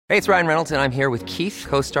Hey, it's Ryan Reynolds, and I'm here with Keith,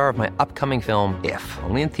 co-star of my upcoming film, If,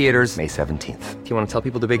 only in theaters May 17th. Do you want to tell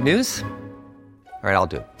people the big news? All right, I'll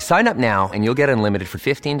do it. Sign up now and you'll get unlimited for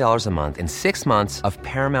 $15 a month and 6 months of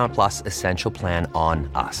Paramount Plus Essential Plan on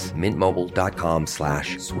us.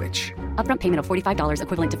 MintMobile.com/switch. Upfront payment of $45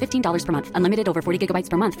 equivalent to $15 per month. Unlimited over 40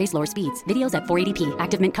 gigabytes per month. Face lower speeds. Videos at 480p.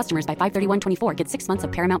 Active Mint customers by 531.24 get 6 months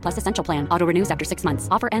of Paramount Plus Essential Plan. Auto renews after 6 months.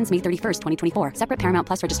 Offer ends May 31st, 2024. Separate Paramount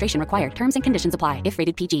Plus registration required. Terms and conditions apply if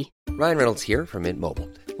rated PG. Ryan Reynolds here from Mint Mobile.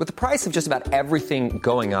 With the price of just about everything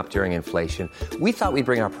going up during inflation, we thought we'd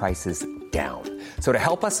bring our prices down. So to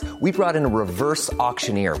help us, we brought in a reverse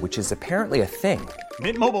auctioneer, which is apparently a thing.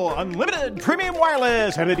 Mint Mobile Unlimited Premium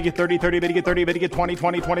Wireless. How to get 30, 30, bit to get 30, bit to get 20,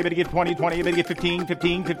 20, 20, bit to get 20, 20, bit to get 15,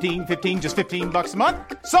 15, 15, 15, just $15 a month?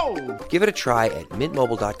 Sold! Give it a try at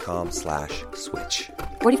mintmobile.com/switch.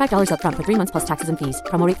 $45 upfront for 3 months plus taxes and fees.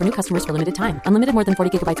 Promo rate for new customers for limited time. Unlimited more than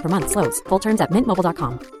 40 gigabytes per month. Slows full terms at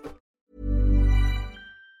mintmobile.com.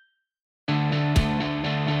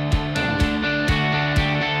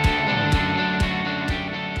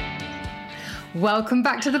 Welcome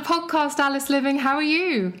back to the podcast, Alice Living. How are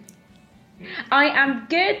you? I am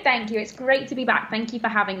good, thank you. It's great to be back. Thank you for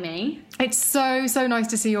having me. It's so nice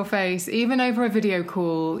to see your face. Even over a video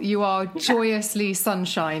call, you are joyously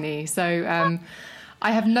sunshiny. So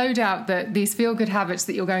I have no doubt that these feel-good habits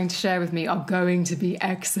that you're going to share with me are going to be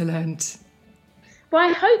excellent. Well,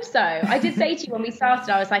 I hope so. I did say to you when we started,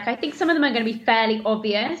 I was like, I think some of them are going to be fairly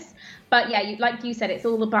obvious. But yeah, like you said, it's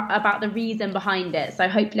all about the reason behind it. So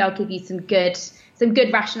hopefully I'll give you some good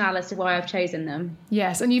rationale as to why I've chosen them.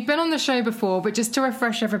 Yes, and you've been on the show before, but just to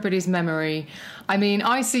refresh everybody's memory, I mean,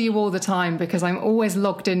 I see you all the time because I'm always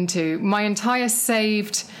logged into my entire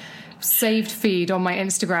saved feed on my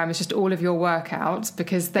Instagram is just all of your workouts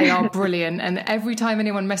because they are brilliant. And every time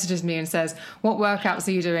anyone messages me and says, what workouts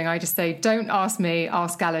are you doing? I just say, don't ask me,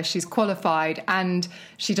 ask Alice. She's qualified and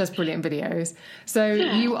she does brilliant videos. So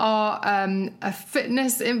you are a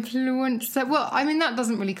fitness influencer. Well, I mean, that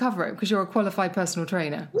doesn't really cover it because you're a qualified personal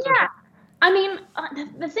trainer. Yeah. I mean,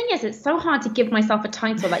 the thing is, it's so hard to give myself a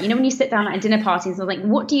title. Like, you know, when you sit down at dinner parties, I'm like,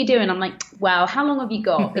 what do you do? And I'm like, well, how long have you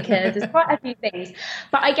got? Because there's quite a few things.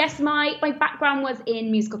 But I guess my background was in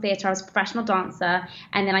musical theatre. I was a professional dancer.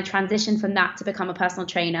 And then I transitioned from that to become a personal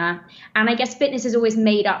trainer. And I guess fitness has always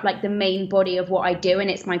made up like the main body of what I do. And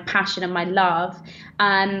it's my passion and my love.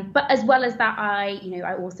 But as well as that, I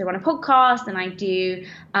also run a podcast and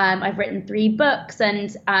I've written 3 books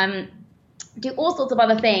and do all sorts of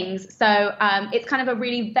other things. So it's kind of a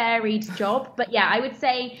really varied job. But yeah, I would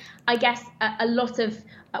say, I guess a lot of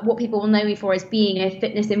what people will know me for is being a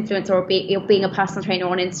fitness influencer or being a personal trainer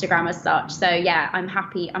on Instagram as such. So yeah, I'm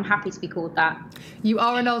happy to be called that. You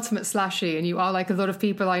are an ultimate slashy, and you are like a lot of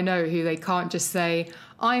people I know who they can't just say,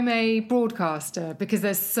 I'm a broadcaster, because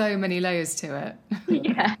there's so many layers to it.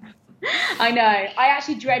 Yeah. I know. I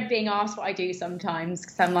actually dread being asked what I do sometimes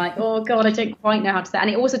because I'm like, oh God, I don't quite know how to say it. And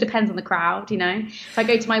it also depends on the crowd, you know. If I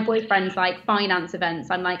go to my boyfriend's like finance events,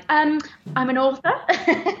 I'm like, I'm an author.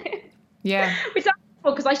 Yeah. Which is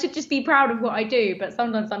cool because I should just be proud of what I do. But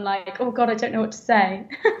sometimes I'm like, oh God, I don't know what to say.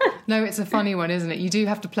 No, it's a funny one, isn't it? You do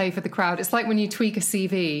have to play for the crowd. It's like when you tweak a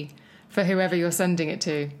CV for whoever you're sending it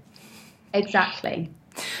to. Exactly.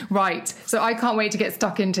 Right. So I can't wait to get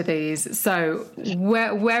stuck into these. So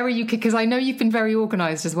where are you? Because I know you've been very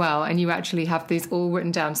organised as well, and you actually have these all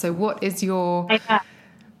written down. So what is your... Well,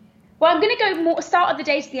 I'm going to go more start of the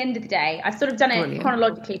day to the end of the day. I've sort of done it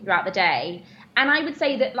chronologically throughout the day. And I would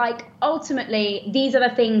say that, like, ultimately, these are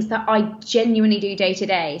the things that I genuinely do day to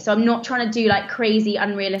day. So I'm not trying to do, like, crazy,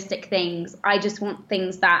 unrealistic things. I just want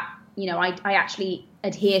things that, you know, I actually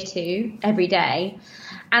adhere to every day.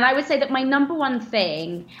 And I would say that my number one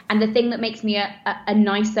thing and the thing that makes me a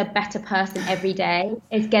nicer, better person every day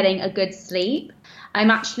is getting a good sleep. I'm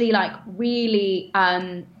actually like really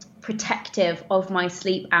protective of my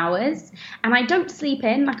sleep hours. And I don't sleep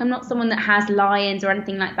in. Like, I'm not someone that has lie-ins or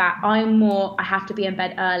anything like that. I have to be in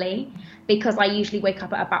bed early because I usually wake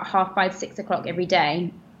up at about 5:30, 6 o'clock every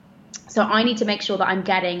day. So I need to make sure that I'm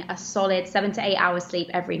getting a solid 7 to 8 hours sleep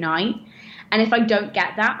every night. And if I don't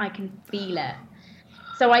get that, I can feel it.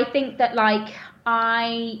 So I think that, like,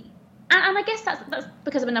 and I guess that's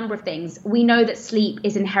because of a number of things. We know that sleep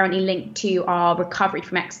is inherently linked to our recovery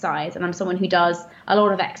from exercise, and I'm someone who does a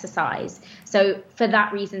lot of exercise. So for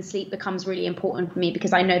that reason, sleep becomes really important for me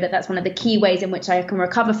because I know that that's one of the key ways in which I can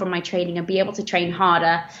recover from my training and be able to train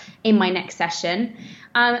harder in my next session.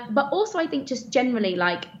 But also I think just generally,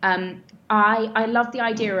 like, I love the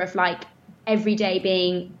idea of, like, every day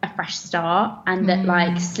being a fresh start, and that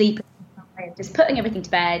like sleep, just putting everything to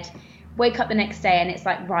bed, wake up the next day and it's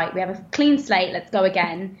like, right, we have a clean slate, let's go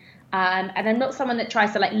again. And I'm not someone that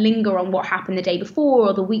tries to like linger on what happened the day before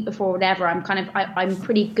or the week before or whatever. I'm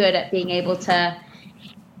pretty good at being able to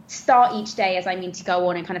start each day as I mean to go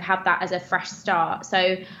on and kind of have that as a fresh start.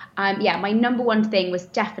 So my number one thing was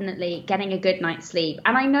definitely getting a good night's sleep.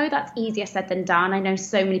 And I know that's easier said than done. I know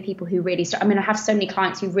so many people who really I have so many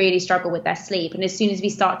clients who really struggle with their sleep, and as soon as we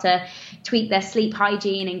start to tweak their sleep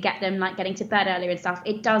hygiene and get them like getting to bed earlier and stuff,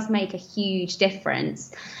 it does make a huge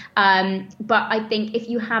difference. But I think if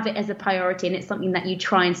you have it as a priority and it's something that you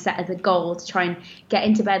try and set as a goal to try and get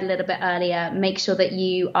into bed a little bit earlier, make sure that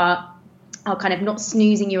you are kind of not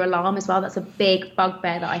snoozing your alarm as well. That's a big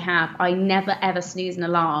bugbear that I have. I never ever snooze an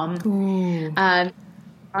alarm.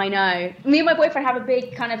 I know. Me and my boyfriend have a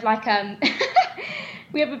big kind of like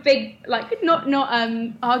we have a big like not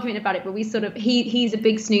argument about it, but we sort of he's a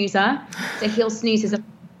big snoozer, so he'll snooze his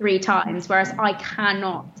alarm 3 times, whereas I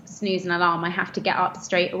cannot snooze an alarm. I have to get up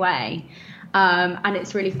straight away. And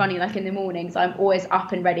it's really funny, like in the mornings, I'm always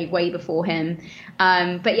up and ready way before him.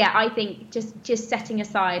 But yeah, I think just setting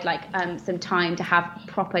aside like some time to have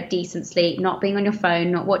proper decent sleep, not being on your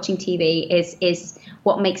phone, not watching TV is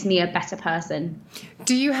what makes me a better person.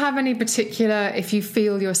 Do you have any particular, if you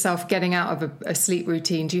feel yourself getting out of a sleep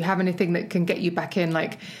routine, do you have anything that can get you back in?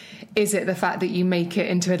 Like, is it the fact that you make it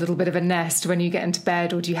into a little bit of a nest when you get into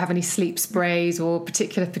bed, or do you have any sleep sprays or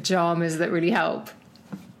particular pajamas that really help?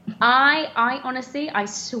 I honestly, I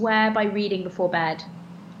swear by reading before bed.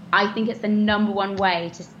 I think it's the number one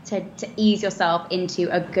way to ease yourself into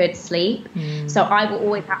a good sleep. So I will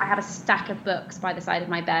always I have a stack of books by the side of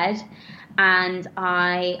my bed, and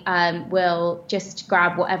I will just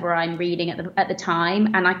grab whatever I'm reading at the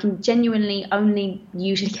time, and I can genuinely only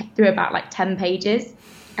usually get through about like 10 pages,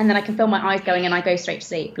 and then I can feel my eyes going and I go straight to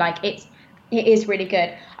sleep. Like it is really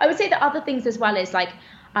good. I would say that other things as well is like,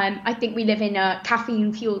 I think we live in a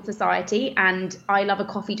caffeine-fueled society, and I love a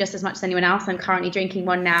coffee just as much as anyone else. I'm currently drinking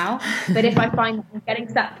one now. But if I find that I'm getting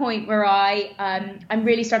to that point where I'm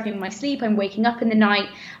really struggling with my sleep, I'm waking up in the night,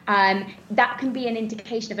 that can be an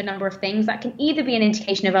indication of a number of things. That can either be an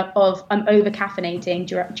indication of I'm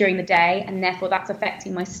over-caffeinating during the day, and therefore that's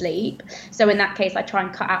affecting my sleep. So in that case, I try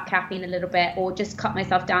and cut out caffeine a little bit, or just cut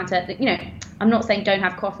myself down to, I'm not saying don't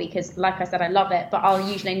have coffee, because like I said, I love it, but I'll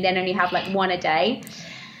usually then only have like one a day.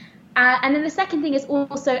 And then the second thing is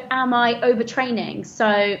also, am I overtraining?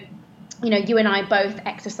 So, you and I both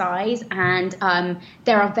exercise, and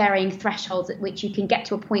there are varying thresholds at which you can get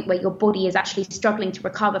to a point where your body is actually struggling to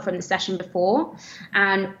recover from the session before.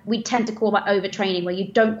 And we tend to call that overtraining, where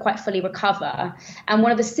you don't quite fully recover. And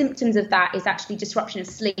one of the symptoms of that is actually disruption of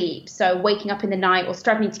sleep. So waking up in the night or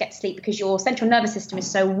struggling to get to sleep because your central nervous system is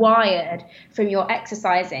so wired from your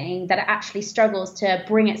exercising that it actually struggles to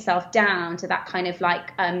bring itself down to that kind of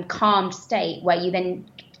like calmed state where you then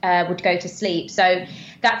would go to sleep. So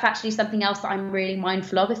that's actually something else that I'm really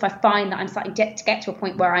mindful of. If I find that I'm starting to get to a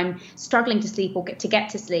point where I'm struggling to sleep or to get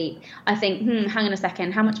to sleep, I think, hang on a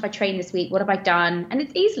second, how much have I trained this week? What have I done? And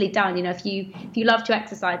it's easily done. If you love to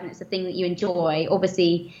exercise and it's a thing that you enjoy,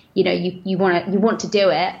 obviously, you want to do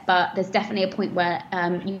it, but there's definitely a point where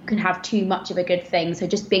you can have too much of a good thing. So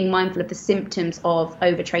just being mindful of the symptoms of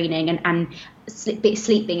overtraining and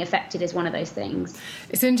sleep being affected is one of those things.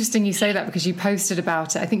 It's interesting you say that, because you posted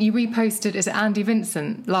about it. I think you reposted, is it Andy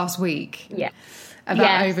Vincent last week? Yeah.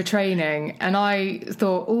 About overtraining. And I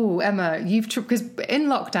thought, Emma, because in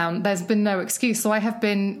lockdown, there's been no excuse. So I have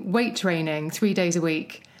been weight training 3 days a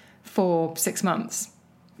week for 6 months.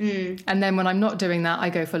 And then when I'm not doing that, I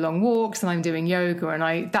go for long walks and I'm doing yoga.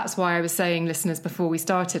 And that's why I was saying, listeners, before we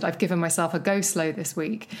started, I've given myself a go slow this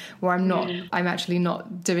week where I'm actually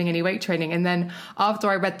not doing any weight training. And then after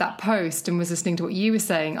I read that post and was listening to what you were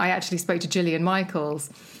saying, I actually spoke to Gillian Michaels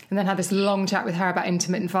and then had this long chat with her about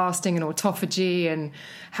intermittent fasting and autophagy and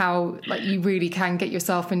how like you really can get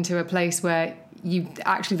yourself into a place where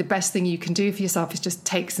the best thing you can do for yourself is just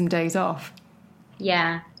take some days off.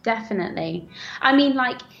 Yeah, definitely. I mean,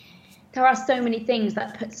 there are so many things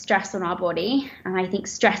that put stress on our body, and I think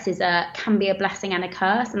stress can be a blessing and a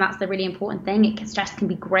curse, and that's the really important thing. Stress can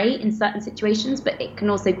be great in certain situations, but it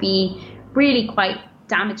can also be really quite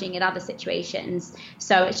damaging in other situations.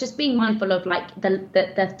 So it's just being mindful of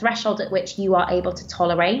the threshold at which you are able to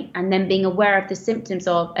tolerate, and then being aware of the symptoms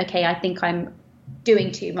of, okay, I think I'm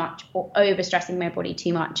doing too much or overstressing my body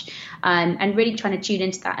too much, and really trying to tune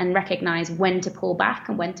into that and recognize when to pull back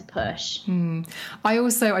and when to push. I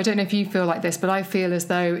don't know if you feel like this, but I feel as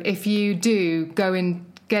though if you do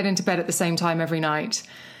get into bed at the same time every night,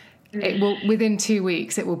 it will, within 2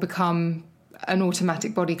 weeks, it will become an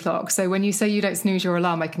automatic body clock. So when you say you don't snooze your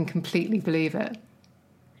alarm, I can completely believe it.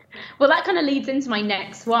 Well, that kind of leads into my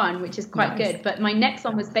next one, which is quite good. But my next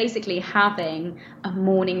one was basically having a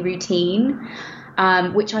morning routine,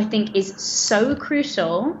 which I think is so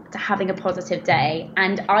crucial to having a positive day.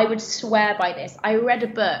 And I would swear by this. I read a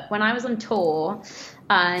book when I was on tour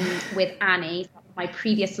with Annie, my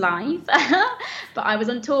previous life, but I was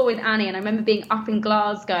on tour with Annie, and I remember being up in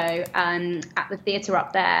Glasgow at the theatre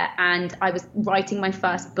up there, and I was writing my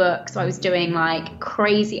first book, so I was doing like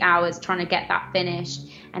crazy hours trying to get that finished,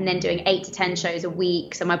 and then doing 8 to 10 shows a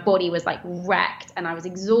week, so my body was like wrecked and I was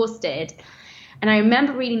exhausted. And I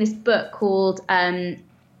remember reading this book called it's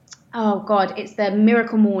The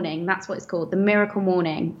Miracle Morning. That's what it's called, The Miracle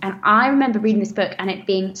Morning. And I remember reading this book and it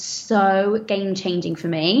being so game-changing for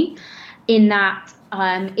me, in that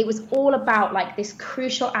it was all about like this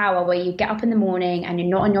crucial hour where you get up in the morning and you're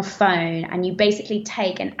not on your phone, and you basically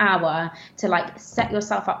take an hour to like set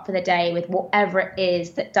yourself up for the day with whatever it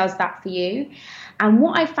is that does that for you. And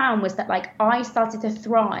what I found was that like I started to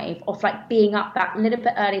thrive off like being up that little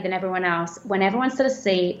bit earlier than everyone else, when everyone's still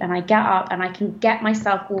asleep, and I get up and I can get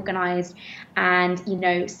myself organized and, you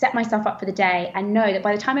know, set myself up for the day, and know that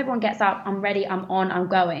by the time everyone gets up, I'm ready, I'm on, I'm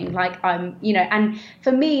going, like I'm, you know. And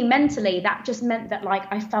for me mentally, that just meant that like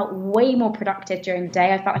I felt way more productive during the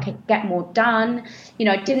day. I felt like I could get more done. You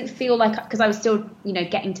know, I didn't feel like, because I was still, you know,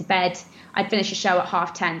 getting to bed. I'd finish a show at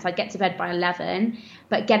 10:30, so I'd get to bed by 11,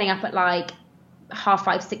 but getting up at like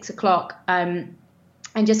 5:30, 6 o'clock, and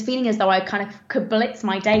just feeling as though I kind of could blitz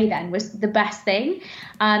my day then was the best thing.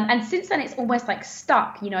 And since then, it's almost like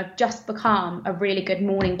stuck. You know, I've just become a really good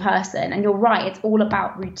morning person. And you're right, it's all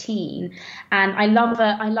about routine. And I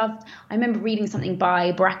remember reading something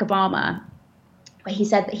by Barack Obama, where he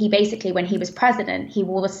said that he basically, when he was president, he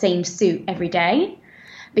wore the same suit every day,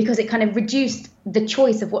 because it kind of reduced the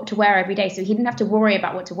choice of what to wear every day. So he didn't have to worry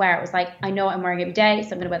about what to wear. It was like, I know what I'm wearing every day,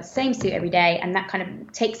 so I'm going to wear the same suit every day. And that kind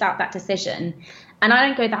of takes out that decision. And I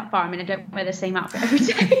don't go that far. I mean, I don't wear the same outfit every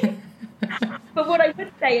day. But what I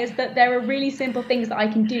would say is that there are really simple things that I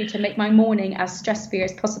can do to make my morning as stress-free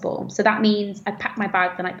as possible. So that means I pack my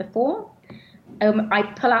bag the night before. I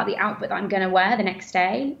pull out the outfit that I'm going to wear the next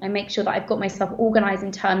day. I make sure that I've got myself organized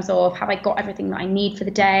in terms of, have I got everything that I need for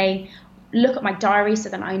the day? Look at my diary so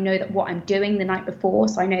that I know that what I'm doing the night before,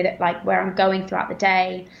 so I know that like where I'm going throughout the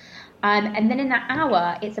day. And then in that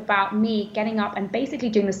hour, it's about me getting up and basically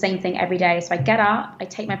doing the same thing every day. So I get up, I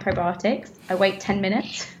take my probiotics, I wait 10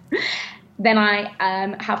 minutes, then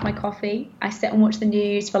I have my coffee, I sit and watch the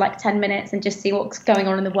news for like 10 minutes and just see what's going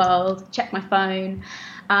on in the world, check my phone,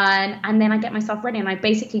 and then I get myself ready, and I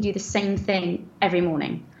basically do the same thing every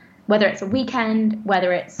morning, whether it's a weekend,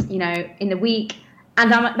 whether it's, you know, in the week. And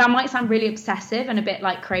that might sound really obsessive and a bit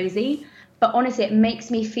like crazy, but honestly, it makes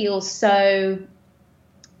me feel so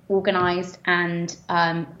organized, and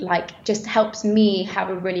like just helps me have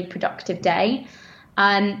a really productive day.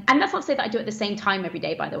 And that's not to say that I do it at the same time every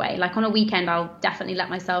day, by the way. Like on a weekend, I'll definitely let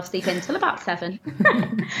myself sleep until about 7,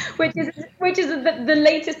 which is the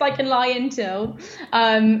latest I can lie until,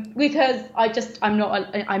 because I'm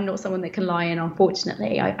not someone that can lie in,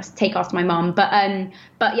 unfortunately. I take after my mum,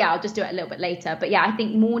 but yeah, I'll just do it a little bit later. But yeah, I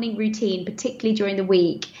think morning routine, particularly during the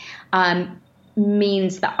week,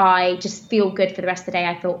 means that I just feel good for the rest of the day.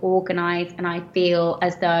 I feel organized, and I feel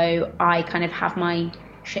as though I kind of have my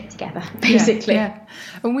shit together, basically. Yeah.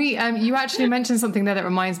 And you actually mentioned something there that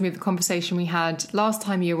reminds me of the conversation we had last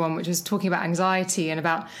time you were on, which was talking about anxiety and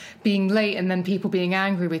about being late and then people being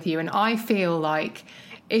angry with you. And I feel like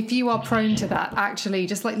if you are prone to that, actually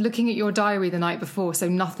just like looking at your diary the night before, so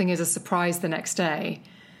nothing is a surprise the next day,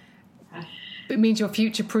 it means you're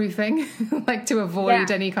future proofing, like to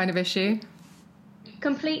avoid any kind of issue.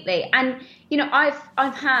 Completely. And you know,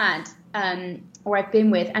 I've had or I've been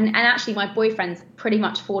with, and actually my boyfriend's pretty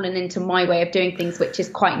much fallen into my way of doing things, which is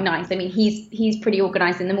quite nice. I mean, he's pretty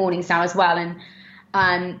organized in the mornings now as well,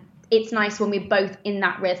 and it's nice when we're both in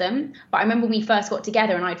that rhythm. But I remember when we first got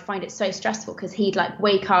together, and I'd find it so stressful because he'd like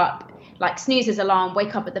wake up, like snooze his alarm,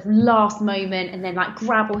 wake up at the last moment, and then like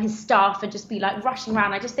grab all his stuff and just be like rushing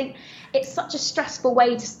around. I just think it's such a stressful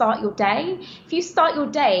way to start your day. If you start your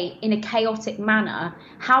day in a chaotic manner,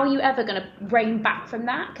 how are you ever going to rein back from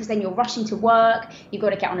that? Because then you're rushing to work, you've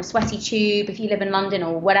got to get on a sweaty tube if you live in London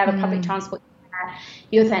or whatever public transport.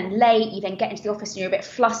 You're then late, you then get into the office and you're a bit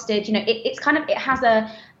flustered. You know, it has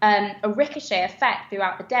a ricochet effect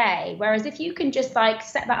throughout the day. Whereas if you can just like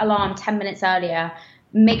set that alarm 10 minutes earlier,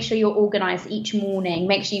 make sure you're organized each morning,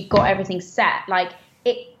 make sure you've got everything set, like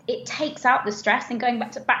it takes out the stress. And going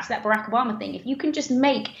back to that Barack Obama thing, if you can just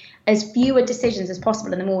make as fewer decisions as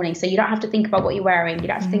possible in the morning, so you don't have to think about what you're wearing, you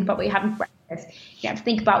don't have to think about what you're having for breakfast, You have to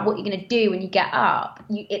think about what you're going to do when you get up.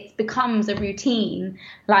 It becomes a routine.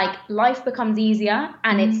 Like life becomes easier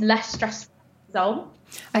and it's less stressful result.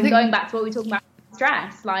 And going back to what we were talking about,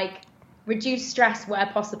 stress, like reduce stress where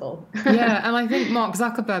possible. Yeah, and I think Mark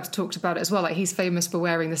Zuckerberg's talked about it as well. Like he's famous for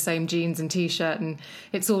wearing the same jeans and t-shirt, and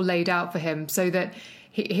it's all laid out for him so that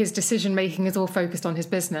his decision making is all focused on his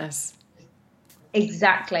business.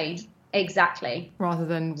 Exactly. Rather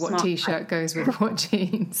than what Smart. T-shirt goes with what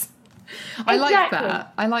jeans. I like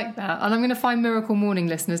that. And I'm going to find Miracle Morning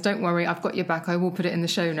listeners. Don't worry, I've got your back. I will put it in the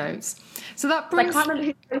show notes. So that brings... I can't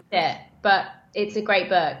remember who wrote it, but it's a great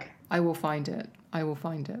book. I will find it.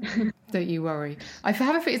 Don't you worry. I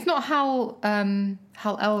have a feeling it's not Hal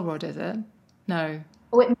Elrod, is it? No.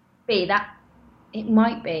 Oh, it might be that. It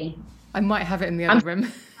might be. I might have it in the other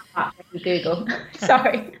room. Google.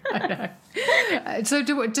 Sorry. I know. So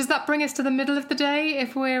does that bring us to the middle of the day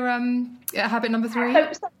if we're at habit number 3?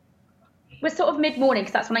 So we're sort of mid-morning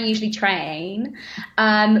because that's when I usually train.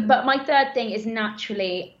 But my third thing is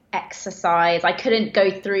naturally exercise. I couldn't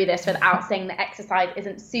go through this without saying that exercise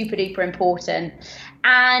isn't super duper important.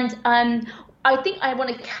 And I think I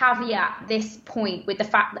want to caveat this point with the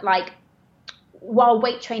fact that, like, while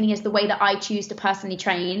weight training is the way that I choose to personally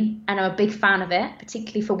train, and I'm a big fan of it,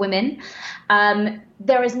 particularly for women,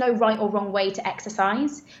 there is no right or wrong way to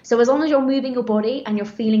exercise. So as long as you're moving your body and you're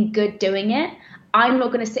feeling good doing it, I'm not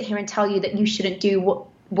going to sit here and tell you that you shouldn't do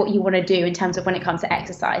what you want to do in terms of when it comes to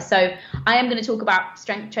exercise. So I am going to talk about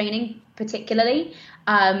strength training particularly.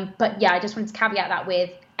 But yeah, I just wanted to caveat that with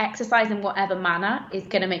exercise in whatever manner is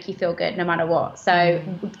going to make you feel good no matter what. So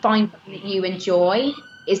find something that you enjoy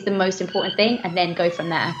is the most important thing, and then go from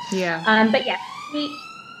there. Yeah. But yeah.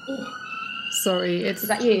 Sorry, is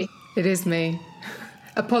that you? It is me.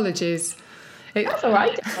 Apologies. That's all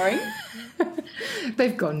right. Don't worry.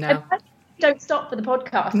 They've gone now. Don't stop for the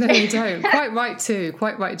podcast. No, you don't. Quite right too.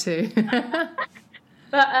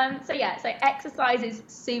 But so exercise is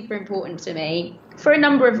super important to me for a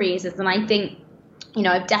number of reasons, and I think, you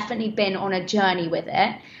know, I've definitely been on a journey with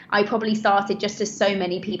it. I probably started just as so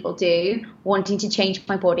many people do, wanting to change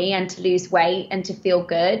my body and to lose weight and to feel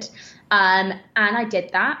good. And I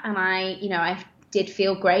did that, and I did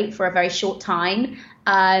feel great for a very short time.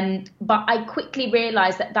 But I quickly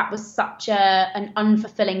realized that was such an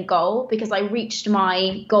unfulfilling goal, because I reached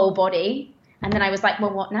my goal body. And then I was like,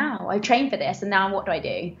 well, what now? I trained for this, and now what do I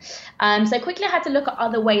do? So quickly I had to look at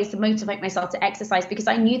other ways to motivate myself to exercise, because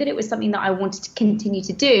I knew that it was something that I wanted to continue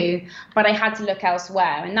to do, but I had to look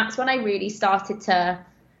elsewhere. And that's when I really started to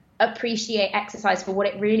appreciate exercise for what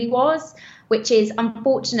it really was, which is,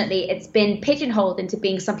 unfortunately, it's been pigeonholed into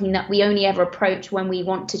being something that we only ever approach when we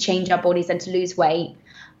want to change our bodies and to lose weight.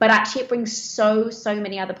 But actually it brings so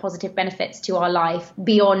many other positive benefits to our life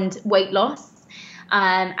beyond weight loss.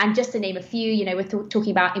 And just to name a few, you know, we're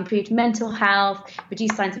talking about improved mental health,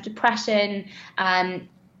 reduced signs of depression,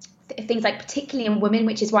 things like, particularly in women,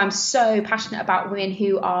 which is why I'm so passionate about women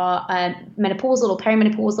who are menopausal or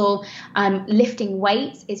perimenopausal. Lifting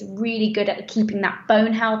weights is really good at keeping that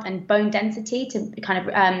bone health and bone density to kind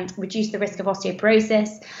of reduce the risk of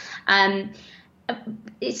osteoporosis.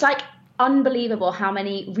 It's like unbelievable how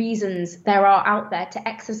many reasons there are out there to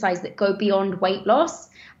exercise that go beyond weight loss.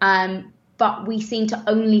 But we seem to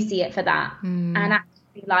only see it for that. And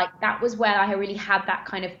actually, like, that was where I really had that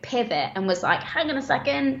kind of pivot and was like, hang on a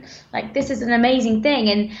second, like, this is an amazing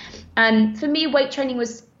thing. And for me, weight training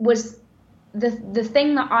was the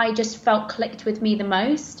thing that I just felt clicked with me the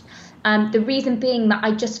most. The reason being that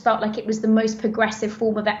I just felt like it was the most progressive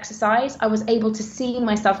form of exercise. I was able to see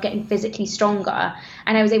myself getting physically stronger,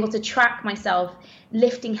 and I was able to track myself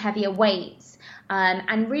lifting heavier weights.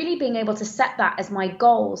 And really being able to set that as my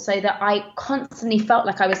goal, so that I constantly felt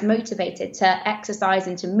like I was motivated to exercise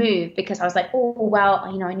and to move, because I was like, oh,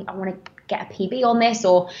 well, you know, I want to get a PB on this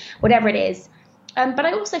or whatever it is. But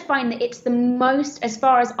I also find that it's the most, as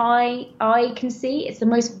far as I can see, it's the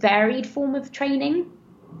most varied form of training.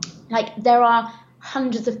 Like, there are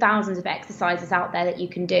hundreds of thousands of exercises out there that you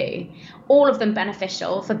can do, all of them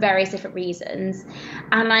beneficial for various different reasons.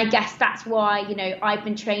 And I guess that's why, you know, I've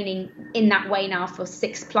been training in that way now for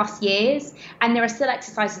 6+ years, and there are still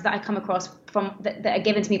exercises that I come across from that are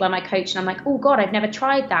given to me by my coach, and I'm like, oh God, I've never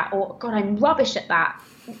tried that, or God, I'm rubbish at that,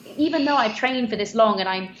 even though I've trained for this long and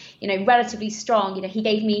I'm, you know, relatively strong. You know, he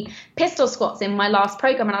gave me pistol squats in my last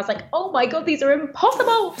program, and I was like, oh my God, these are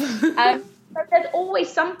impossible. But there's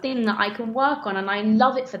always something that I can work on, and I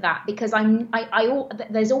love it for that, because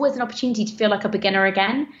there's always an opportunity to feel like a beginner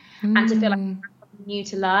again, and to feel like I have something new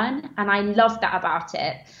to learn, and I love that about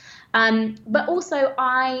it. But also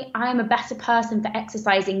I am a better person for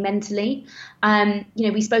exercising mentally.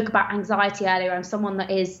 We spoke about anxiety earlier. I'm someone that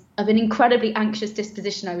is of an incredibly anxious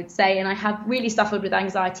disposition, I would say, and I have really suffered with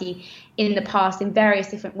anxiety in the past in various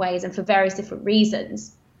different ways and for various different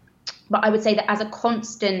reasons. But I would say that as a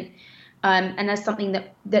constant and as something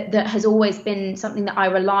that has always been something that I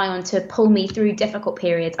rely on to pull me through difficult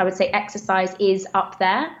periods, I would say exercise is up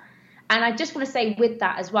there. And I just want to say with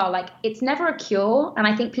that as well, like, it's never a cure. And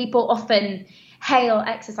I think people often hail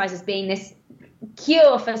exercise as being this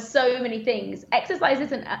cure for so many things. Exercise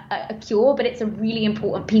isn't a cure, but it's a really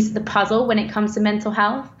important piece of the puzzle when it comes to mental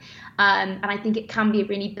health. And I think it can be a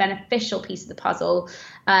really beneficial piece of the puzzle.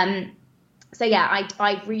 So yeah,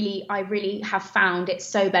 I really have found it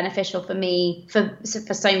so beneficial for me for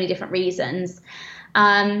so many different reasons.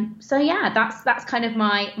 So yeah, that's kind of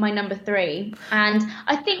my number 3. And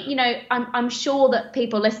I think, I'm sure that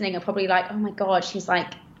people listening are probably like, oh my God, she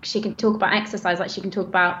can talk about exercise like she can talk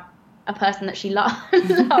about a person that she loves.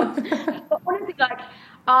 But honestly, like,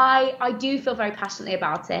 I do feel very passionately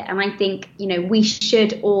about it. And I think, we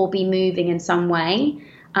should all be moving in some way.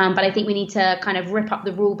 But I think we need to kind of rip up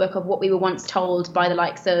the rule book of what we were once told by the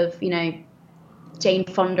likes of, Jane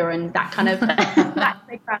Fonda and that kind of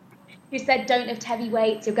who said don't lift heavy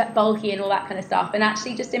weights, you'll get bulky and all that kind of stuff. And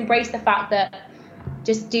actually just embrace the fact that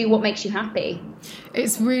just do what makes you happy.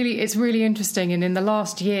 It's really interesting. And in the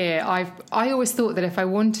last year, I always thought that if I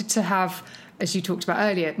wanted to have, as you talked about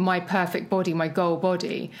earlier, my perfect body, my goal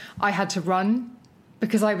body, I had to run,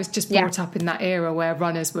 because I was just brought up in that era where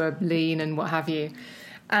runners were lean and what have you.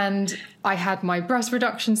 And I had my breast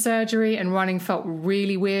reduction surgery, and running felt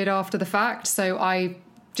really weird after the fact. So I've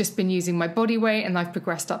just been using my body weight, and I've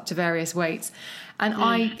progressed up to various weights.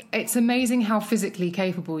 And it's amazing how physically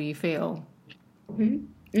capable you feel. Mm-hmm.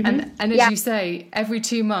 Mm-hmm. And as you say, every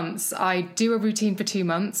 2 months, I do a routine for 2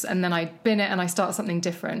 months, and then I bin it and I start something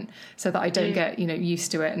different so that I don't get,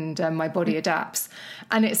 used to it, and my body adapts.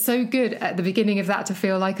 And it's so good at the beginning of that to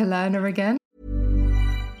feel like a learner again.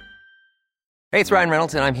 Hey, it's Ryan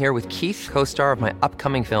Reynolds, and I'm here with Keith, co-star of my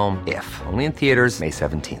upcoming film, If, only in theaters May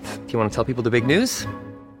 17th. Do you want to tell people the big news?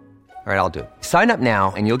 All right, I'll do it. Sign up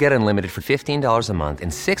now and you'll get unlimited for $15 a month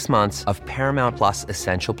and 6 months of Paramount Plus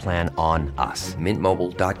Essential Plan on us.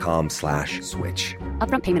 MintMobile.com/switch.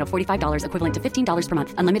 Upfront payment of $45 equivalent to $15 per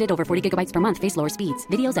month. Unlimited over 40 gigabytes per month. Face lower speeds.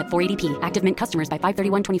 Videos at 480p. Active Mint customers by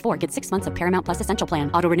 531.24 get 6 months of Paramount Plus Essential Plan.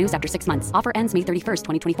 Auto renews after 6 months. Offer ends May 31st,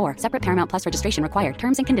 2024. Separate Paramount Plus registration required.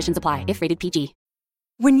 Terms and conditions apply if rated PG.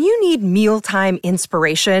 When you need mealtime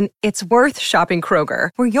inspiration, it's worth shopping Kroger,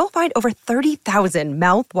 where you'll find over 30,000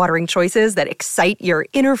 mouth-watering choices that excite your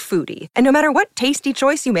inner foodie. And no matter what tasty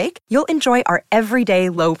choice you make, you'll enjoy our everyday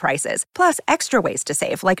low prices, plus extra ways to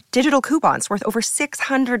save, like digital coupons worth over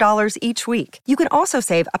 $600 each week. You can also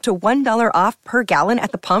save up to $1 off per gallon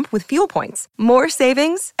at the pump with fuel points. More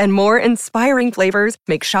savings and more inspiring flavors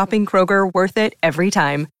make shopping Kroger worth it every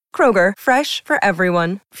time. Kroger, fresh for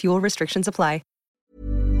everyone. Fuel restrictions apply.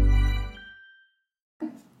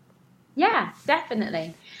 Yeah,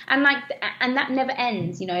 definitely. And that never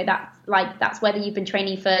ends, that's whether you've been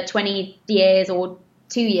training for 20 years or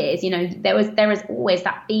 2 years, there is always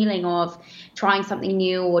that feeling of trying something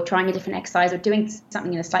new or trying a different exercise or doing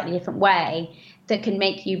something in a slightly different way that can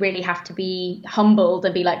make you really have to be humbled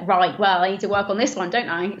and be like, right, well, I need to work on this one, don't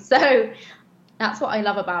I? So that's what I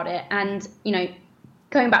love about it. And,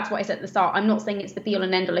 going back to what I said at the start, I'm not saying it's the be all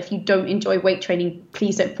and end all. If you don't enjoy weight training,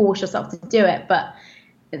 please don't force yourself to do it. But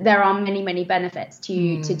there are many, many benefits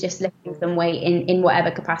to just lifting some weight in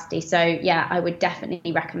whatever capacity. So yeah, I would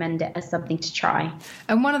definitely recommend it as something to try.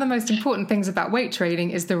 And one of the most important things about weight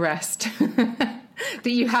training is the rest that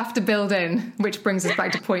you have to build in, which brings us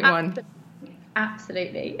back to point 1.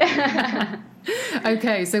 Absolutely.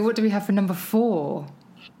 Okay, so what do we have for number 4?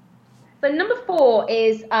 So number 4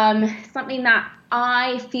 is something that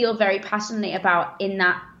I feel very passionately about, in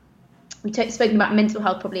that we've spoken about mental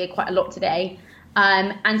health probably quite a lot today.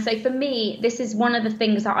 And so for me, this is one of the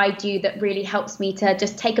things that I do that really helps me to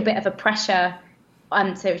just take a bit of pressure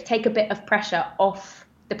off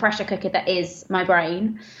the pressure cooker that is my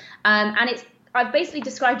brain. And I've basically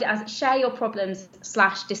described it as share your problems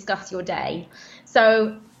 / discuss your day.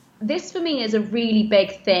 So this for me is a really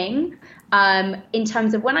big thing. In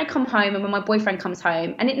terms of when I come home and when my boyfriend comes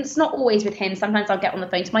home, and it's not always with him. Sometimes I'll get on the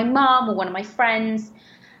phone to my mum or one of my friends,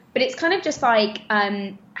 but it's kind of just like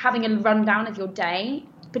having a rundown of your day,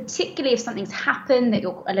 particularly if something's happened that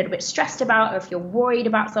you're a little bit stressed about, or if you're worried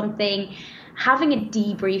about something, having a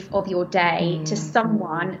debrief of your day to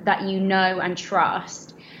someone that you know and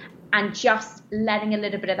trust, and just letting a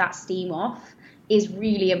little bit of that steam off is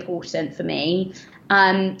really important for me.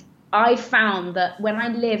 I found that when I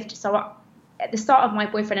lived, at the start of my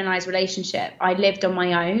boyfriend and I's relationship, I lived on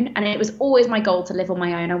my own, and it was always my goal to live on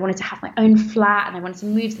my own. I wanted to have my own flat, and I wanted to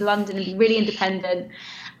move to London and be really independent.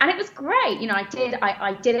 And it was great. You know, I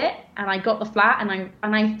did it, and I got the flat, and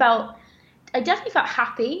I definitely felt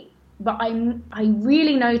happy, but I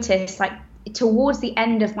really noticed, like, towards the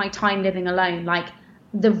end of my time living alone, like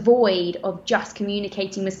the void of just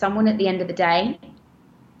communicating with someone at the end of the day,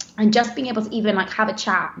 and just being able to even like have a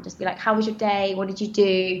chat and just be like, how was your day? What did you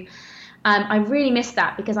do? I really missed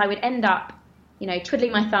that, because I would end up, you know,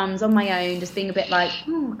 twiddling my thumbs on my own, just being a bit like,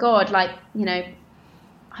 oh God, like, you know,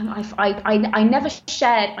 I never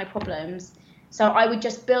shared my problems. So I would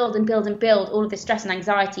just build and build and build all of this stress and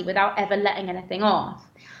anxiety without ever letting anything off.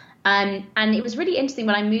 And it was really interesting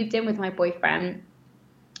when I moved in with my boyfriend.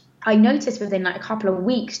 I noticed within like a couple of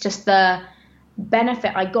weeks just the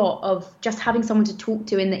benefit I got of just having someone to talk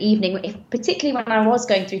to in the evening, particularly when I was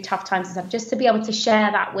going through tough times and stuff, just to be able to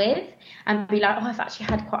share that with and be like, oh, I've actually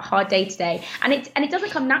had quite a hard day today. And it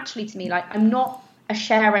doesn't come naturally to me. Like, I'm not a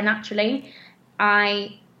sharer naturally.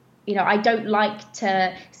 I don't like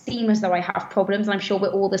to seem as though I have problems, and I'm sure we're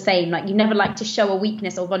all the same. Like, you never like to show a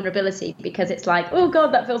weakness or vulnerability, because it's like, oh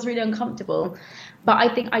God, that feels really uncomfortable. But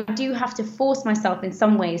I think I do have to force myself in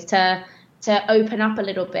some ways to open up a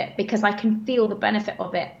little bit, because I can feel the benefit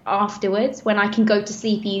of it afterwards, when I can go to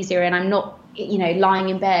sleep easier and I'm not, you know, lying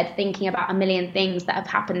in bed thinking about a million things that have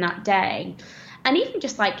happened that day. And even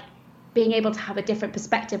just like being able to have a different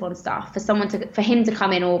perspective on stuff, for him to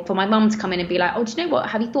come in, or for my mum to come in and be like, oh, do you know what,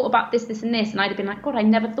 have you thought about this, this and this? And I'd have been like, God, I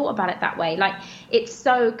never thought about it that way. Like, it's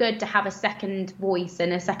so good to have a second voice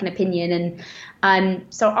and a second opinion. And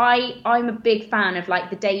so I'm a big fan of like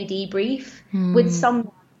the day debrief with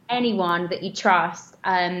anyone that you trust,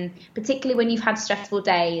 particularly when you've had stressful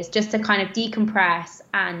days, just to kind of decompress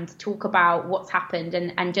and talk about what's happened,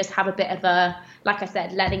 and just have a bit of a, like I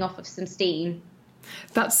said, letting off of some steam.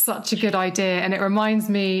 That's such a good idea, and it reminds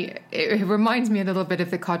me a little bit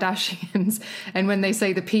of the Kardashians, and when they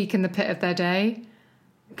say the peak and the pit of their day,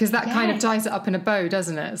 because that kind of ties it up in a bow,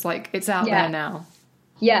 doesn't it? It's like, it's out there now.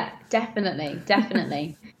 Yeah,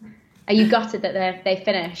 definitely. Are you gutted that they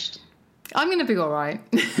finished? I'm going to be all right.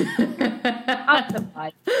 I'll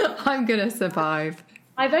survive. I'm going to survive.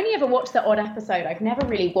 I've only ever watched the odd episode. I've never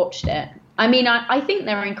really watched it. I mean, I think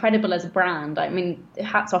they're incredible as a brand. I mean,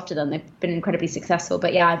 hats off to them. They've been incredibly successful.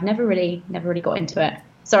 But yeah, I've never really got into it.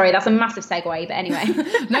 Sorry, that's a massive segue. But anyway.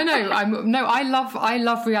 I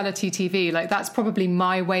love reality TV. Like, that's probably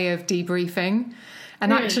my way of debriefing.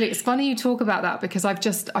 And actually, it's funny you talk about that, because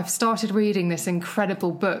I've started reading this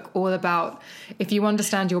incredible book all about, if you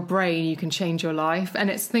understand your brain, you can change your life. And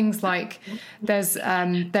it's things like there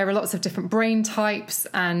are lots of different brain types,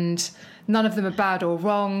 and none of them are bad or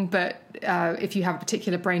wrong. But if you have a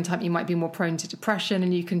particular brain type, you might be more prone to depression,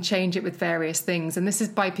 and you can change it with various things. And this is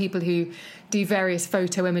by people who do various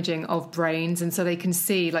photo imaging of brains. And so they can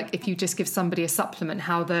see, like, if you just give somebody a supplement,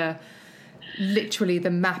 how literally the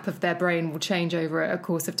map of their brain will change over a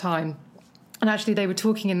course of time. And actually, they were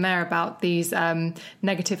talking in there about these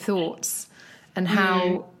negative thoughts, and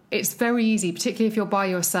how it's very easy, particularly if you're by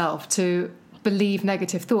yourself, to believe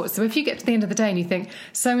negative thoughts. So if you get to the end of the day and you think,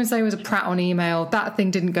 so-and-so was a prat on email, that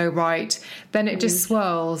thing didn't go right, then it just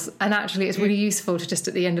swirls. And actually, it's really useful to just,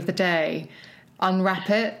 at the end of the day, unwrap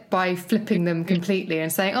it by flipping them completely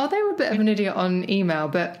and saying, oh, they were a bit of an idiot on email,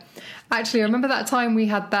 but actually, remember that time we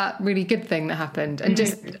had that really good thing that happened, and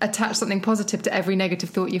just attach something positive to every negative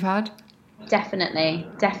thought you've had. Definitely.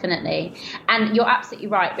 And you're absolutely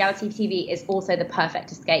right. Reality TV is also the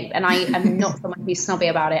perfect escape. And I am not someone who's snobby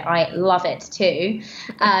about it. I love it too.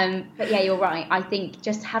 But yeah, you're right. I think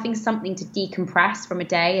just having something to decompress from a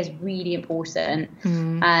day is really important.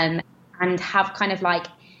 And have kind of like,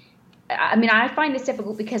 I mean, I find this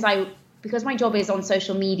difficult because my job is on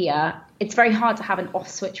social media. It's very hard to have an off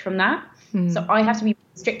switch from that. So I have to be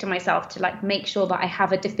strict on myself to like make sure that I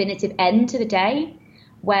have a definitive end to the day,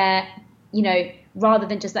 where, you know, rather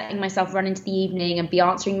than just letting myself run into the evening and be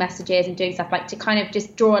answering messages and doing stuff, like to kind of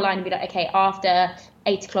just draw a line and be like, okay, after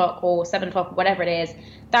 8 o'clock or 7 o'clock, whatever it is,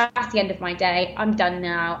 that's the end of my day. I'm done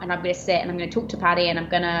now, and I'm going to sit and I'm going to talk to Paddy and I'm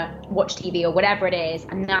going to watch TV or whatever it is,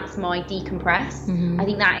 and that's my decompress. I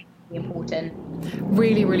think that is really important.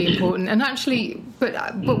 Really, really important. And actually,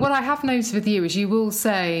 but what I have noticed with you is you will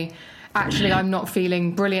say, actually, I'm not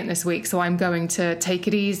feeling brilliant this week, so I'm going to take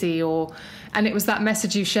it easy. And it was that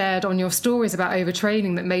message you shared on your stories about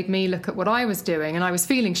overtraining that made me look at what I was doing, and I was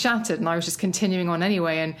feeling shattered, and I was just continuing on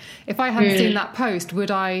anyway. And if I hadn't seen that post,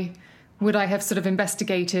 would I have sort of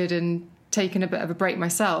investigated and taken a bit of a break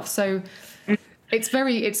myself? So it's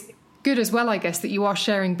good as well, I guess, that you are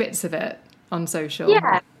sharing bits of it on social.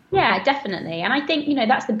 Yeah, definitely. And I think,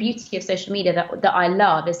 that's the beauty of social media that I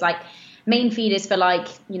love, is like, main feed is for like,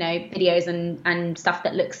 videos and stuff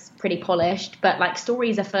that looks pretty polished, but like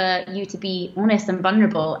stories are for you to be honest and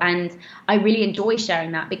vulnerable. And I really enjoy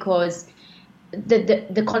sharing that, because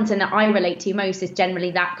the content that I relate to most is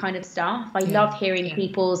generally that kind of stuff. I love hearing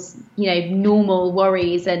people's, normal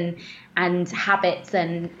worries and habits,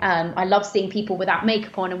 and I love seeing people without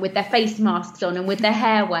makeup on and with their face masks on and with their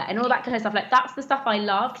hair wet and all that kind of stuff. Like, that's the stuff I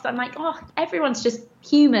love, because I'm like, everyone's just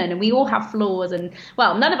human, and we all have flaws, and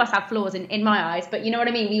well, none of us have flaws in my eyes, but you know what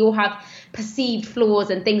I mean? We all have perceived flaws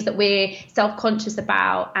and things that we're self-conscious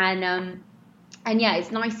about, and yeah,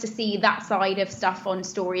 it's nice to see that side of stuff on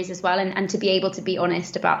stories as well, and to be able to be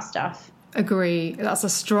honest about stuff. Agree. That's a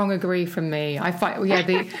strong agree from me. I find,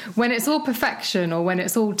 when it's all perfection, or when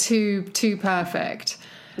it's all too perfect,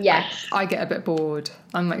 yes, I get a bit bored.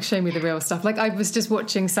 I'm like, show me the real stuff. Like, I was just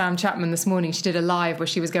watching Sam Chapman this morning. She did a live where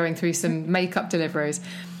she was going through some makeup deliveries,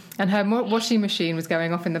 and her washing machine was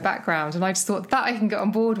going off in the background, and I just thought that I can get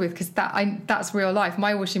on board with, because that's real life.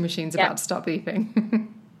 My washing machine's about to stop beeping.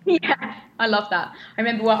 Yeah, I love that. I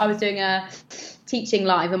remember I was doing a teaching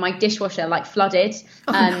live, and my dishwasher like flooded,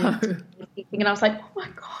 and I was like, oh my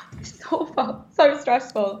god, this is awful, so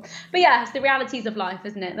stressful. But yeah, it's the realities of life,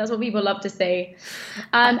 isn't it? That's what people love to see.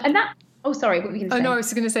 And that. Oh, sorry, what were you going to say? Oh, no, I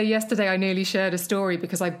was going to say, yesterday I nearly shared a story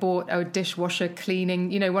because I bought a dishwasher cleaning,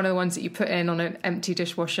 one of the ones that you put in on an empty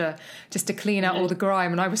dishwasher just to clean out all the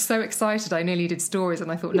grime. And I was so excited, I nearly did stories,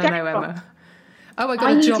 and I thought, no, Emma. Oh, I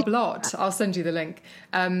got a job lot. I'll send you the link.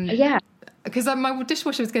 Yeah. Because my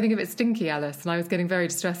dishwasher was getting a bit stinky, Alice, and I was getting very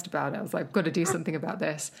distressed about it. I was like, I've got to do something about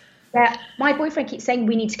this. Yeah, my boyfriend keeps saying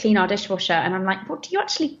we need to clean our dishwasher, and I'm like, what do you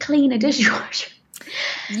actually clean a dishwasher?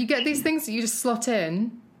 You get these things that you just slot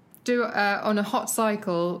in, do on a hot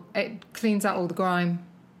cycle, it cleans out all the grime.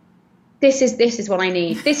 This is what I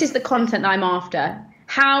need. This is the content that I'm after.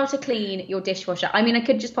 How to clean your dishwasher. I mean, I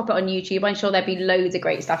could just pop it on YouTube. I'm sure there'd be loads of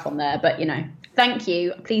great stuff on there, but thank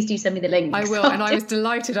you. Please do send me the link. I will. And I was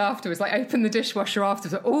delighted afterwards. Like, open the dishwasher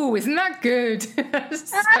afterwards. Oh, isn't that good?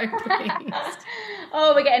 So pleased.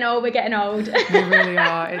 Oh, we're getting old. We really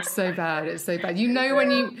are. It's so bad. You know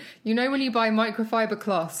when you buy microfiber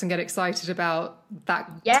cloths and get excited about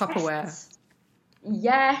that Tupperware.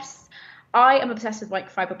 Yes. I am obsessed with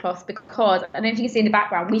microfiber cloths, because I don't know if you can see in the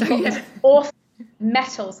background, we've got this awesome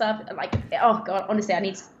metal surface, like, oh god, honestly,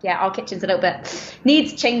 our kitchen's a little bit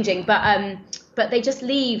needs changing, but they just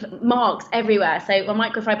leave marks everywhere. So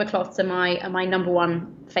microfiber cloths are my number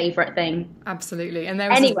one favorite thing. Absolutely. And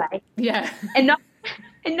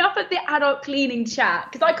enough of the adult cleaning chat,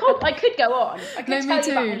 because I could go on. I could tell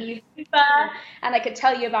you about the new Hoover, and I could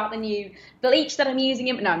tell you about the new bleach that I'm using.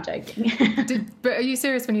 No, I'm joking. But are you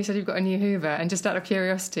serious when you said you've got a new Hoover? And just out of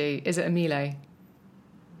curiosity, is it a Miele?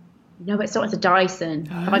 No, it's not. It's a Dyson.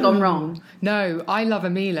 Have I gone wrong? No, I love a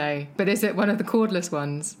Miele, but is it one of the cordless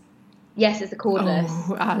ones? Yes, it's a cordless.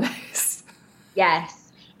 Oh, Alice.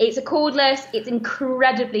 Yes, it's a cordless. It's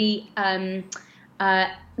incredibly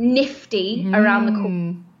nifty around the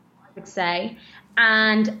corner, I would say,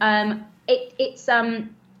 and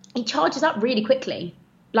it charges up really quickly.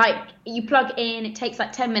 Like, you plug in, it takes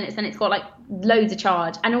like 10 minutes, and it's got like loads of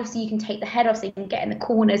charge. And also you can take the head off, so you can get in the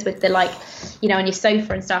corners with the, like, on your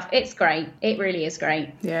sofa and stuff. It's great. It really is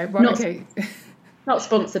great. Yeah, well, okay. Not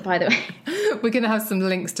sponsored, by the way. We're going to have some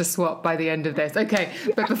links to swap by the end of this. Okay,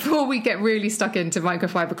 but before we get really stuck into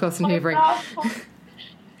microfiber cloths and hoovering.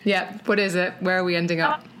 Yeah, what is it? Where are we ending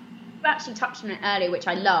up? You actually touched on it earlier, which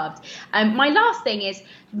I loved. My last thing is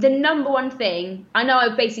the number one thing. I know I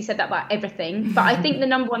basically said that about everything, but I think the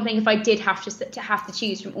number one thing, if I did have to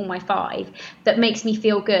choose from all my 5, that makes me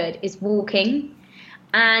feel good, is walking.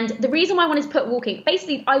 And the reason why I wanted to put walking,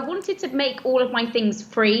 basically, I wanted to make all of my things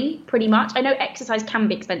free, pretty much. I know exercise can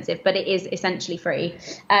be expensive, but it is essentially free,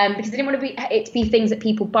 because I didn't want it to be things that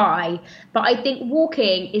people buy. But I think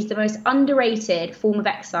walking is the most underrated form of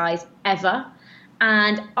exercise ever.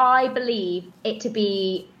 And I believe it to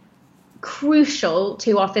be crucial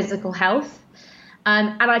to our physical health.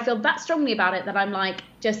 And I feel that strongly about it that I'm like,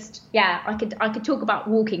 I could talk about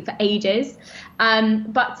walking for ages.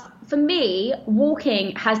 But for me,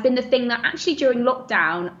 walking has been the thing that actually during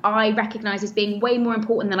lockdown, I recognise as being way more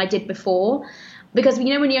important than I did before. Because, when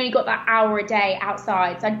you only got that hour a day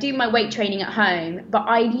outside, so I do my weight training at home, but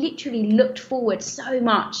I literally looked forward so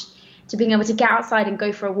much to being able to get outside and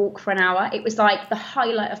go for a walk for an hour. It was like the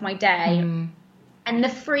highlight of my day. And the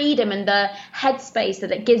freedom and the headspace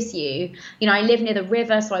that it gives you. I live near the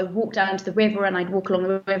river, so I walk down to the river and I'd walk along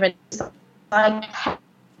the river.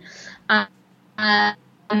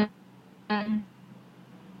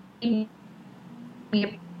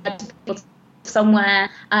 somewhere,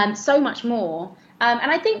 so much more.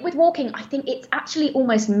 And I think with walking, I think it's actually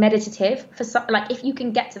almost meditative for some, like if you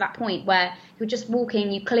can get to that point where you're just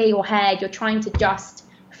walking, you clear your head, you're trying to just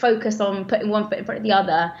focus on putting one foot in front of the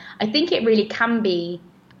other. I think it really can be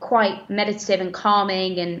quite meditative and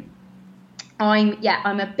calming. And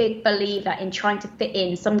I'm a big believer in trying to fit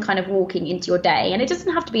in some kind of walking into your day, and it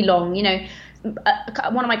doesn't have to be long. You know,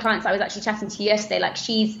 one of my clients I was actually chatting to yesterday, like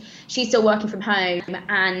she's still working from home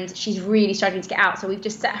and she's really struggling to get out. So we've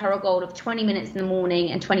just set her a goal of 20 minutes in the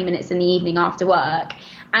morning and 20 minutes in the evening after work.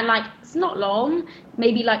 And like, it's not long,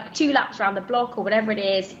 maybe like 2 laps around the block or whatever it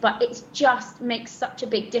is, but it just makes such a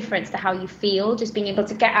big difference to how you feel, just being able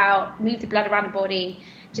to get out, move the blood around the body,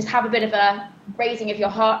 just have a bit of a raising of your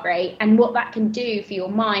heart rate, and what that can do for your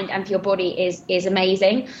mind and for your body is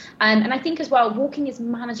amazing. And I think as well, walking is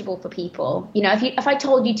manageable for people. You know, if I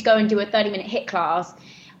told you to go and do a 30-minute HIIT class,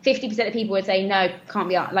 50% of people would say no, can't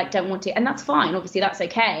be, like, don't want to, and that's fine. Obviously, that's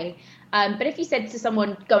okay. But if you said to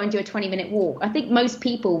someone, go and do a 20-minute walk, I think most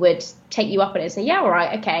people would take you up on it and say, yeah, all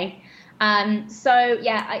right, okay. So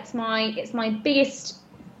yeah, it's my biggest,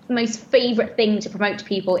 most favorite thing to promote to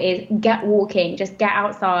people is get walking, just get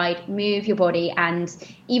outside, move your body, and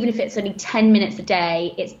even if it's only 10 minutes a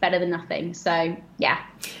day, it's better than nothing. So yeah.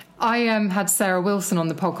 I had Sarah Wilson on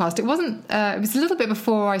the podcast. It wasn't. It was a little bit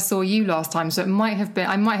before I saw you last time, so it might have been.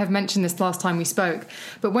 I might have mentioned this last time we spoke.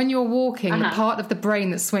 But when you're walking, the part of the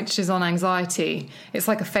brain that switches on anxiety, it's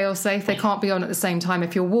like a fail-safe. They can't be on at the same time.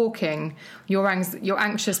 If you're walking, your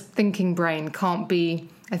anxious thinking brain can't be.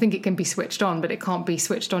 I think it can be switched on, but it can't be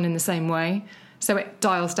switched on in the same way. So it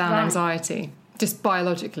dials down anxiety just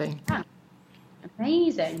biologically. Yeah.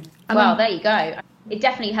 Amazing. Well, there you go. It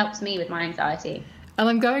definitely helps me with my anxiety. And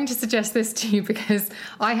I'm going to suggest this to you because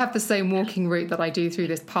I have the same walking route that I do through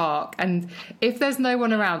this park. And if there's no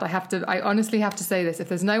one around, I honestly have to say this. If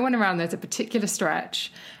there's no one around, there's a particular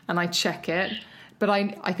stretch and I check it. But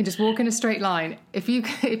I can just walk in a straight line. If you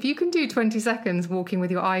can do 20 seconds walking with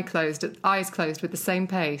your eyes closed with the same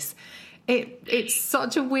pace, it's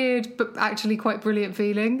such a weird but actually quite brilliant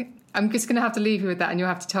feeling. I'm just going to have to leave you with that, and you'll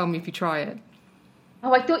have to tell me if you try it.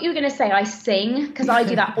 Oh, I thought you were going to say I sing, because I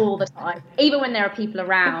do that all the time. Even when there are people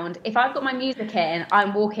around, if I've got my music in,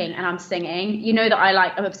 I'm walking and I'm singing. You know that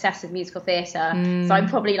I'm obsessed with musical theatre, so I'm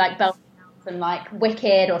probably like belting out some like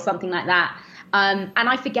Wicked or something like that. And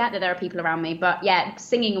I forget that there are people around me, but yeah,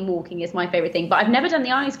 singing and walking is my favourite thing. But I've never done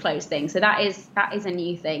the eyes closed thing, so that is a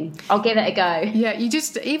new thing. I'll give it a go. Yeah,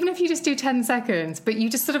 even if you just do 10 seconds, but you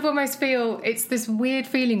just sort of almost feel, it's this weird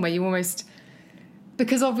feeling where you almost,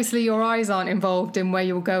 because obviously your eyes aren't involved in where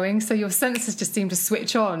you're going, so your senses just seem to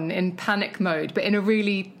switch on in panic mode, but in a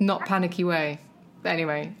really not panicky way.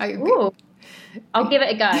 Anyway. I'll give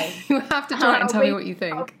it a go. You have to try it and tell me what you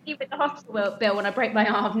think. I'll keep it the hospital bill when I break my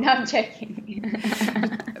arm. No, I'm joking.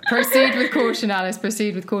 Proceed with caution, Alice.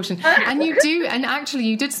 Proceed with caution. And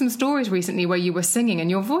you did some stories recently where you were singing, and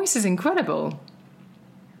your voice is incredible.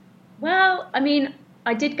 Well, I mean,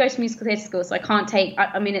 I did go to musical theatre school, so I can't take.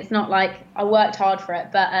 I mean, it's not like I worked hard for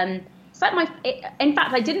it, but it's like in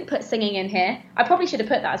fact, I didn't put singing in here. I probably should have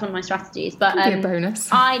put that as one of my strategies, but a bonus.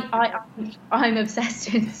 I'm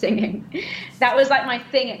obsessed with singing. That was like my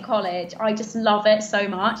thing at college. I just love it so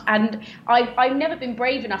much, and I've never been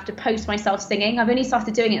brave enough to post myself singing. I've only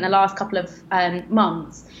started doing it in the last couple of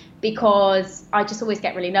months, because I just always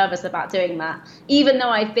get really nervous about doing that. Even though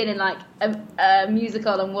I've been in like a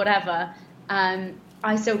musical and whatever,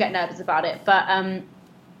 I still get nervous about it. But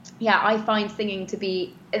yeah, I find singing to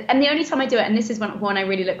be, and the only time I do it, and this is one I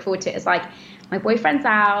really look forward to, is like my boyfriend's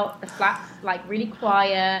out, the flat's like really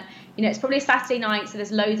quiet. You know, it's probably a Saturday night, so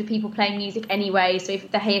there's loads of people playing music anyway. So if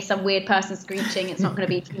they hear some weird person screeching, it's not going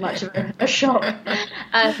to be too much of a shock.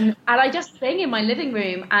 And I just sing in my living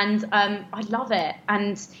room, and I love it.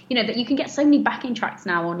 And you know that you can get so many backing tracks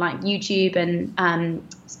now on like YouTube and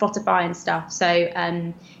Spotify and stuff.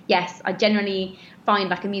 So yes, I generally find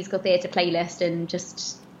like a musical theatre playlist and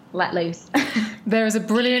just let loose. There is a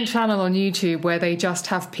brilliant channel on YouTube where they just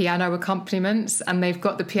have piano accompaniments, and they've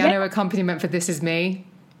got the piano accompaniment for This Is Me.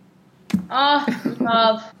 Oh,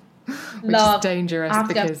 love. Which is dangerous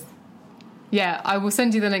because... Yeah, I will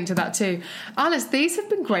send you the link to that too. Alice, these have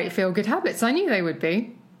been great feel-good habits. I knew they would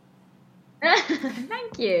be.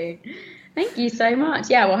 Thank you. Thank you so much.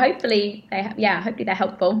 Yeah, well, hopefully they're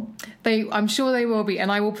helpful. I'm sure they will be, and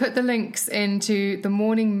I will put the links into the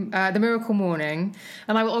Miracle Morning,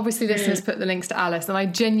 and I will obviously listeners put the links to Alice. And I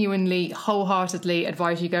genuinely, wholeheartedly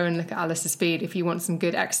advise you go and look at Alice's feed if you want some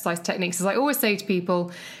good exercise techniques. As I always say to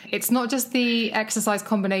people, it's not just the exercise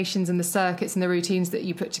combinations and the circuits and the routines that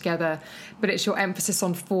you put together, but it's your emphasis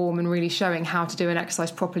on form and really showing how to do an exercise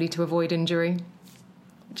properly to avoid injury,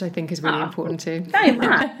 which I think is really important too. Very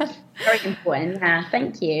much. Very important. Yeah,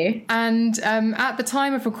 thank you. And at the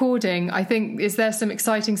time of recording, I think, is there some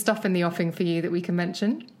exciting stuff in the offing for you that we can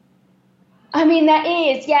mention? I mean, there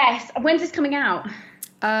is, yes. When's this coming out?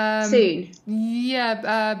 Soon?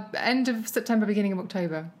 Yeah, end of September, beginning of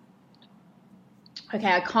October. Okay,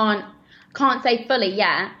 I can't say fully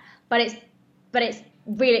yet, but it's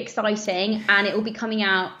really exciting, and it will be coming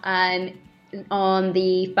out on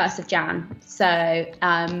the 1st of Jan. So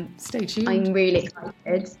stay tuned. I'm really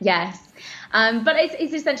excited. Yes. But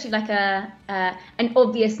it's essentially like an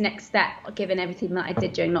obvious next step given everything that I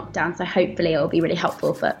did during lockdown. So hopefully it'll be really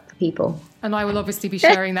helpful for people. And I will obviously be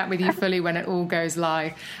sharing that with you fully when it all goes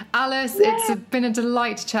live. Alice, It's been a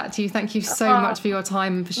delight to chat to you. Thank you so much for your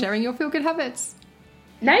time and for sharing your feel good habits.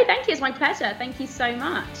 No, thank you. It's my pleasure. Thank you so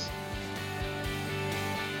much.